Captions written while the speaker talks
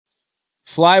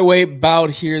Flyweight bout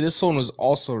here. This one was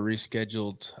also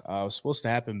rescheduled. It was supposed to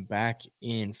happen back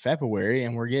in February,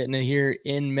 and we're getting it here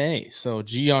in May. So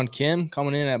Yeon Kim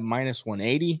coming in at minus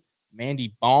 180.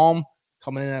 Mandy Bohm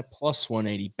coming in at plus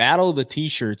 180. Battle of the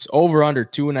T-shirts. Over under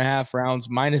 2.5 rounds.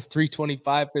 Minus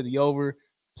 325 for the over.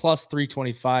 Plus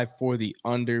 325 for the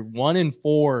under.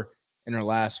 1-4 in her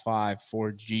last 5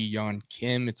 for Yeon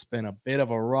Kim. It's been a bit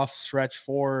of a rough stretch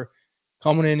for her.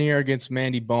 Coming in here against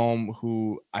Mandy Bohm,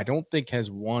 who I don't think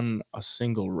has won a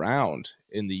single round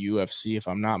in the UFC, if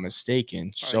I'm not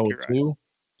mistaken. So, too.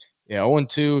 Yeah,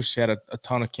 0-2. She had a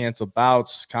ton of canceled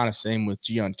bouts. Kind of same with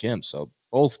Yeon Kim. So,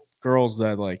 both girls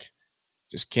that,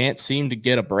 just can't seem to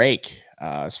get a break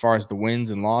as far as the wins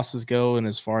and losses go and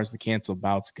as far as the canceled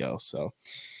bouts go. So,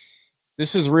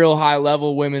 this is real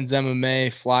high-level women's MMA,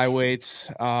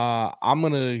 flyweights. I'm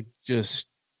going to just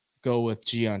go with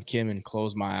Yeon Kim and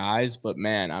close my eyes, but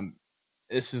man,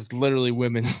 this is literally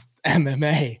women's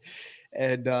MMA,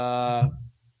 and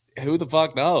who the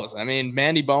fuck knows? I mean,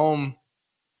 Mandy Bohm,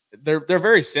 they're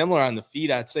very similar on the feet.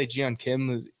 I'd say Yeon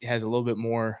Kim has a little bit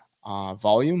more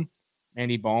volume.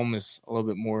 Mandy Bohm is a little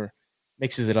bit more,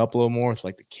 mixes it up a little more with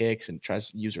like the kicks and tries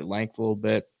to use her length a little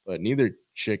bit, but neither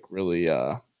chick really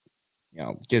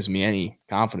gives me any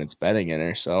confidence betting in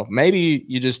her. So maybe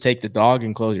you just take the dog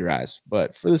and close your eyes.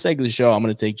 But for the sake of the show, I'm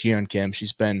going to take Yeon Kim.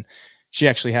 She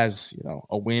actually has,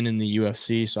 a win in the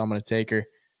UFC, so I'm going to take her.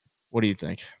 What do you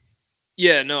think?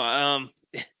 Yeah, no,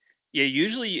 yeah,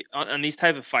 usually on these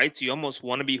type of fights, you almost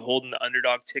want to be holding the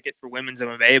underdog ticket for women's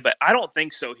MMA, but I don't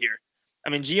think so here. I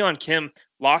mean, Yeon Kim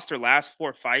lost her last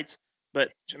 4 fights,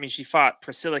 but I mean, she fought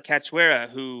Priscilla Cachoeira,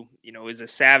 who, is a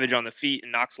savage on the feet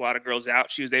and knocks a lot of girls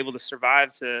out. She was able to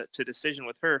survive to decision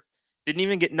with her. Didn't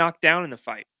even get knocked down in the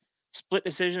fight. Split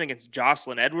decision against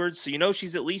Jocelyn Edwards. So,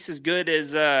 she's at least as good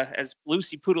as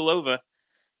Lucy Pudilova,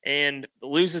 and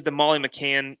loses to Molly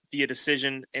McCann via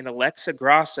decision and Alexa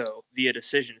Grasso via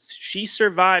decision. She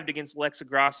survived against Alexa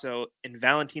Grasso, and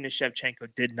Valentina Shevchenko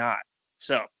did not.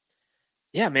 So,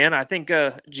 yeah, man, I think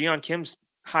Yeon Kim's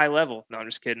high level. No, I'm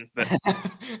just kidding. But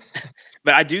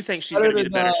but I do think she's going to be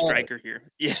the better striker here.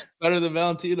 Yeah, better than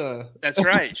Valentina. That's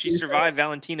right. She survived.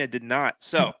 Valentina did not.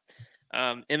 So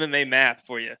MMA math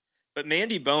for you. But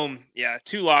Mandy Bohm,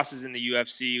 2 losses in the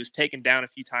UFC. He was taken down a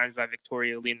few times by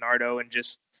Victoria Leonardo and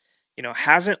just,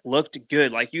 hasn't looked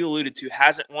good. Like you alluded to,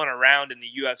 hasn't won a round in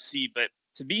the UFC. But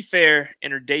to be fair,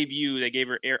 in her debut, they gave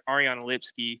her Ariana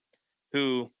Lipski,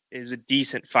 who is a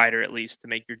decent fighter, at least, to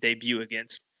make your debut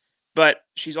against. But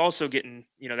she's also getting,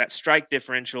 that strike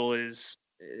differential is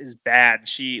bad.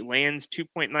 She lands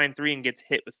 2.93 and gets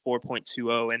hit with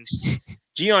 4.20. And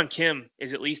Yeon Kim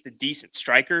is at least a decent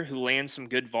striker who lands some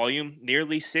good volume,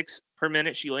 nearly 6 per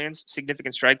minute. She lands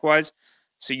significant strike-wise.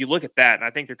 So you look at that, and I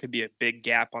think there could be a big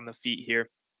gap on the feet here.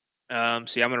 So yeah, I'm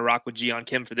going to rock with Yeon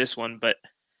Kim for this one. But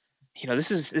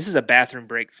this is a bathroom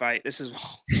break fight. This is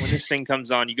when this thing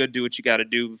comes on, you go do what you got to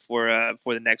do before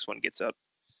the next one gets up.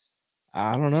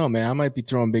 I don't know, man. I might be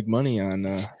throwing big money on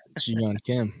Yeon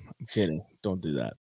Kim. I'm kidding. Don't do that.